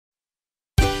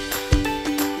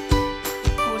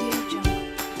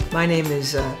My name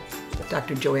is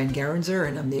Dr. Joanne Garenzer,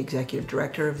 and I'm the Executive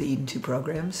Director of the Eden II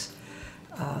programs.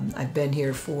 I've been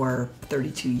here for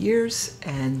 32 years,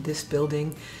 and this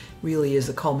building really is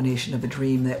the culmination of a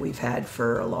dream that we've had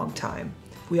for a long time.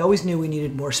 We always knew we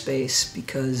needed more space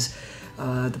because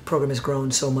the program has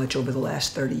grown so much over the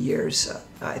last 30 years.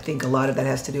 I think a lot of that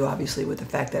has to do, obviously, with the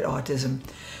fact that autism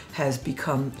has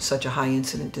become such a high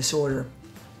incident disorder.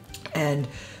 And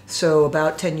so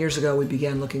about 10 years ago, we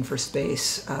began looking for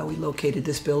space. We located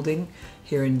this building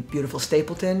here in beautiful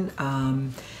Stapleton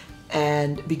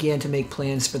and began to make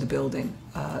plans for the building.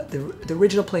 The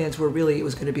original plans were really, it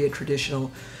was going to be a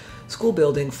traditional school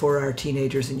building for our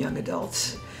teenagers and young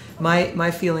adults.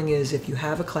 My feeling is if you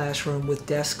have a classroom with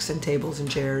desks and tables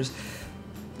and chairs,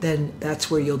 then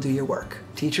that's where you'll do your work.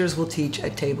 Teachers will teach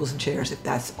at tables and chairs if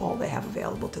that's all they have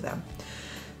available to them.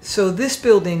 So this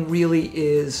building really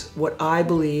is what I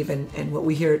believe, and what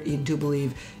we here at Eden II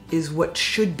believe, is what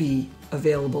should be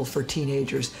available for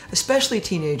teenagers, especially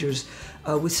teenagers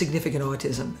with significant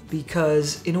autism,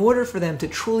 because in order for them to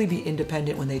truly be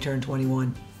independent when they turn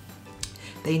 21,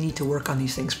 they need to work on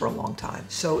these things for a long time.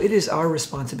 So it is our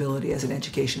responsibility as an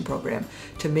education program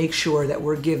to make sure that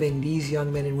we're giving these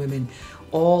young men and women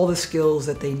all the skills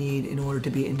that they need in order to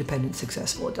be independent,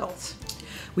 successful adults.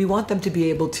 We want them to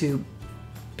be able to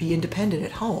be independent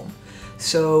at home.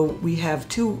 So we have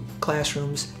 2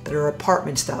 classrooms that are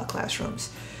apartment-style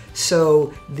classrooms.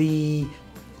 So the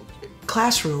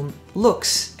classroom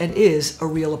looks and is a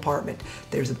real apartment.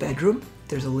 There's a bedroom,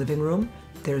 there's a living room,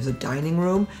 there's a dining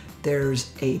room,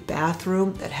 there's a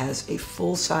bathroom that has a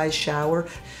full-size shower.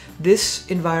 This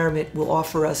environment will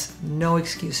offer us no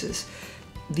excuses.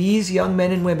 These young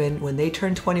men and women, when they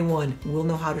turn 21, will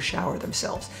know how to shower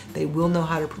themselves. They will know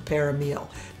how to prepare a meal.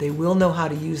 They will know how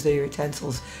to use their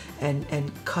utensils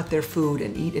and cut their food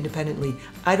and eat independently.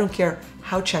 I don't care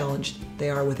how challenged they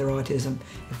are with their autism.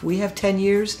 If we have 10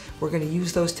 years, we're going to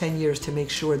use those 10 years to make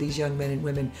sure these young men and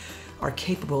women are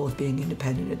capable of being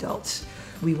independent adults.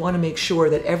 We want to make sure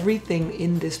that everything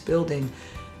in this building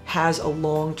has a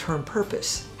long-term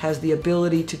purpose, has the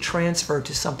ability to transfer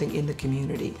to something in the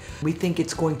community. We think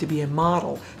it's going to be a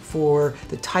model for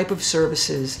the type of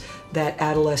services that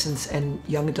adolescents and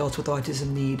young adults with autism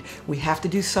need. We have to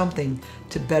do something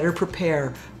to better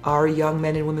prepare our young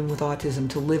men and women with autism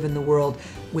to live in the world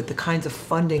with the kinds of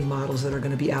funding models that are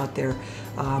going to be out there.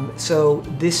 So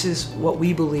this is what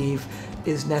we believe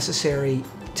is necessary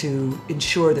to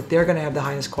ensure that they're going to have the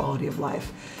highest quality of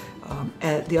life.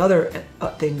 And the other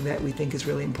thing that we think is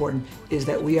really important is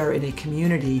that we are in a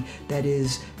community that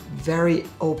is very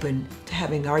open to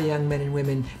having our young men and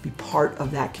women be part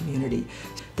of that community.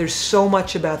 There's so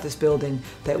much about this building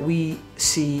that we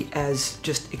see as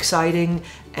just exciting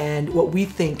and what we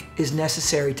think is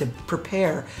necessary to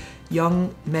prepare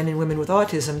young men and women with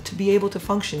autism to be able to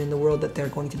function in the world that they're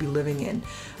going to be living in.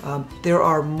 There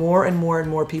are more and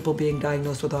more people being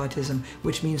diagnosed with autism,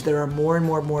 which means there are more and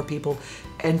more people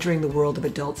entering the world of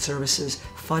adult services.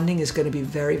 Funding is going to be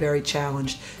very, very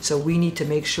challenged, so we need to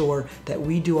make sure that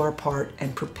we do our part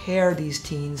and prepare these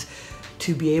teens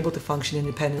to be able to function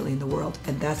independently in the world,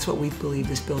 and that's what we believe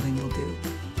this building will do.